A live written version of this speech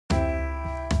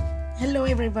Hello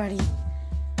everybody.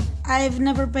 I've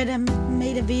never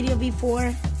made a video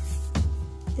before.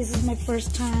 This is my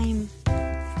first time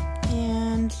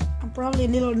and I'm probably a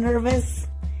little nervous.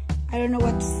 I don't know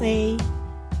what to say,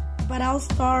 but I'll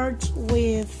start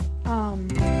with I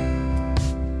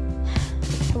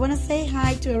want to say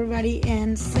hi to everybody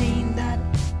and saying that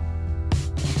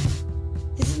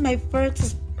this is my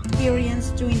first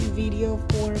experience doing a video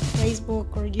for Facebook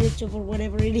or YouTube or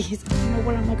whatever it is. I don't know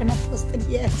where I'm not gonna post it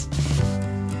yet,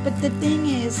 but the thing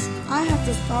is I have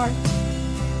to start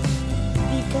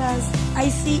because I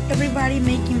see everybody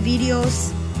making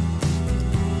videos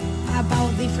about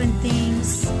different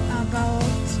things, about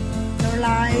their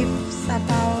lives,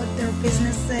 about their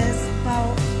businesses,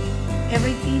 about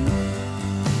everything.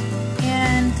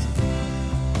 And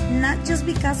not just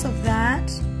because of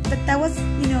that, but that was,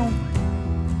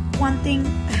 one thing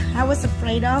I was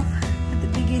afraid of at the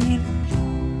beginning.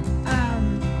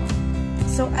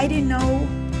 So I didn't know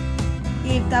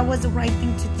if that was the right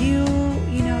thing to do,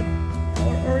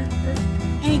 or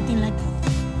anything like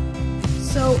that.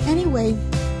 So anyway,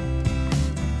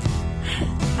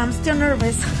 I'm still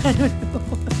nervous. I don't know.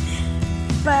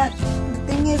 But the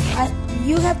thing is,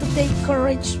 you have to take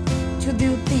courage to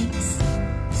do things.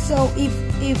 So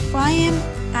if I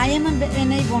am an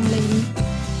Avon lady,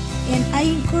 and I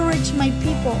encourage my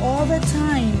people all the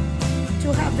time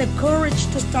to have the courage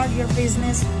to start your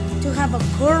business, to have a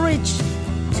courage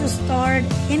to start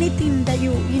anything that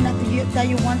you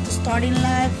want to start in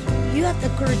life. You have the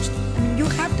courage. I mean, you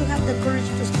have to have the courage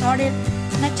to start it,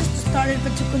 not just to start it,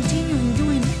 but to continue in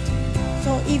doing it.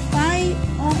 So if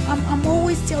I'm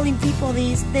always telling people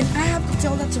this, then I have to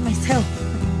tell that to myself.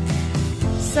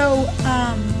 So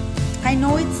I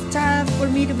know it's tough for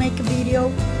me to make a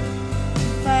video,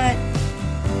 but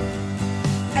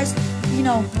as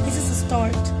this is a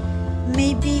start.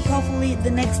 Maybe, hopefully,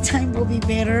 the next time will be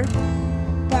better.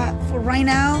 But for right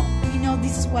now,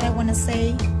 this is what I want to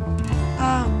say.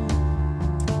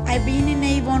 I've been in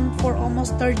Avon for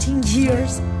almost 13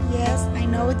 years. Yes, I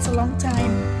know it's a long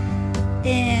time.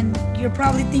 And you're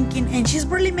probably thinking, and she's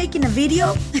barely making a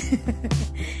video?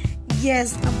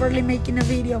 Yes, I'm barely making a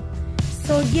video.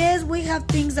 So yes, we have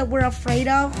things that we're afraid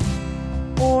of,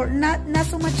 or not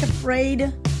so much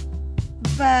afraid,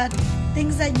 but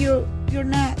things that you're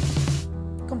not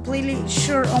completely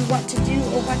sure on what to do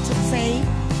or what to say.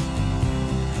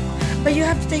 But you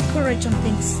have to take courage on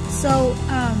things. So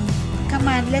come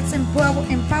on, let's empower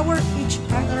each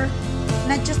other,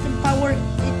 not just empower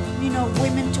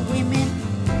women to women,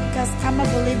 because I'm a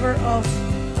believer of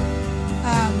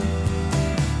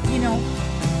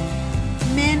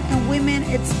men and women,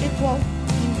 it's equal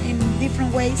in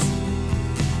different ways.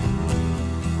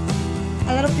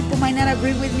 A lot of people might not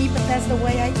agree with me, but that's the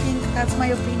way I think. That's my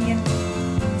opinion.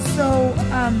 So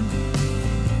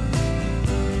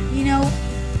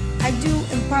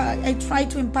I try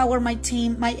to empower my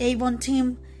team, my Avon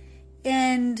team.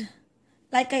 And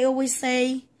like I always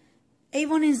say,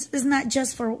 Avon is not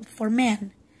just for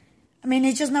men. I mean,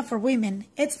 it's just not for women.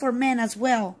 It's for men as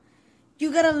well.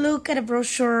 You gotta look at a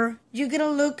brochure. You gotta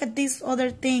look at these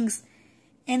other things.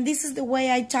 And this is the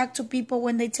way I talk to people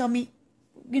when they tell me,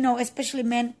 especially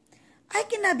men, I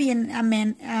cannot be an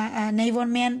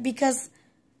Avon man because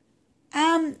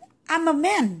I'm a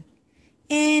man.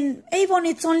 And Avon,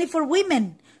 it's only for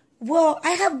women. Well,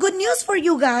 I have good news for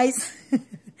you guys.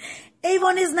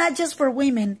 Avon is not just for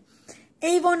women.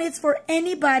 Avon is for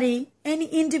anybody, any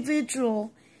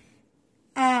individual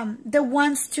that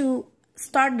wants to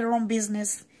start their own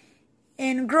business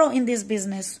and grow in this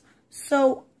business.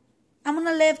 So I'm going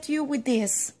to leave you with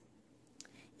this.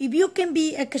 If you can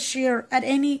be a cashier at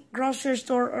any grocery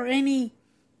store or any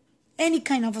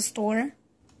kind of a store,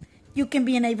 you can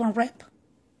be an Avon rep.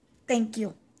 Thank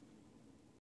you.